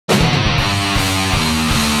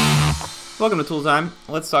Welcome to Tool Time.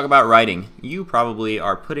 Let's talk about writing. You probably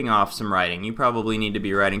are putting off some writing. You probably need to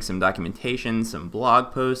be writing some documentation, some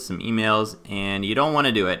blog posts, some emails, and you don't want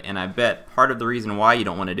to do it. And I bet part of the reason why you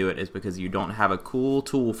don't want to do it is because you don't have a cool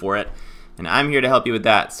tool for it. And I'm here to help you with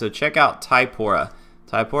that. So check out Typora.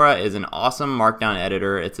 Typora is an awesome markdown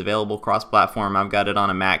editor. It's available cross-platform. I've got it on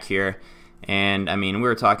a Mac here. And I mean,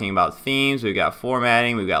 we're talking about themes, we've got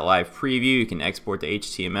formatting, we've got live preview, you can export to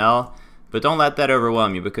HTML. But don't let that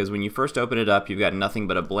overwhelm you, because when you first open it up, you've got nothing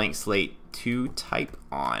but a blank slate to type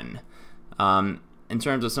on. In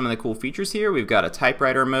terms of some of the cool features here, we've got a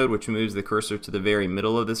typewriter mode, which moves the cursor to the very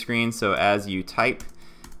middle of the screen. So as you type,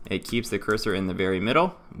 it keeps the cursor in the very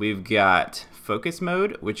middle. We've got focus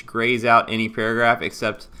mode, which grays out any paragraph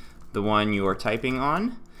except the one you are typing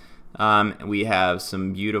on. We have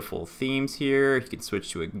some beautiful themes here. You can switch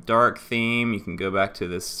to a dark theme. You can go back to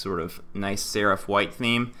this sort of nice serif white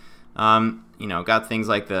theme. You know, got things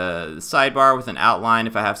like the sidebar with an outline.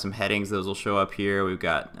 If I have some headings, those will show up here. We've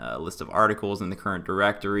got a list of articles in the current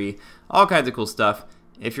directory, all kinds of cool stuff.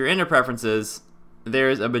 If you're into preferences,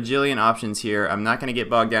 there's a bajillion options here. I'm not going to get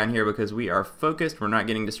bogged down here because we are focused, we're not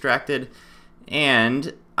getting distracted,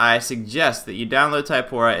 and I suggest that you download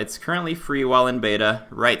Typora. It's currently free while in beta.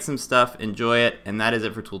 Write some stuff, enjoy it, and that is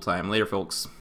it for Tool Time. Later, folks.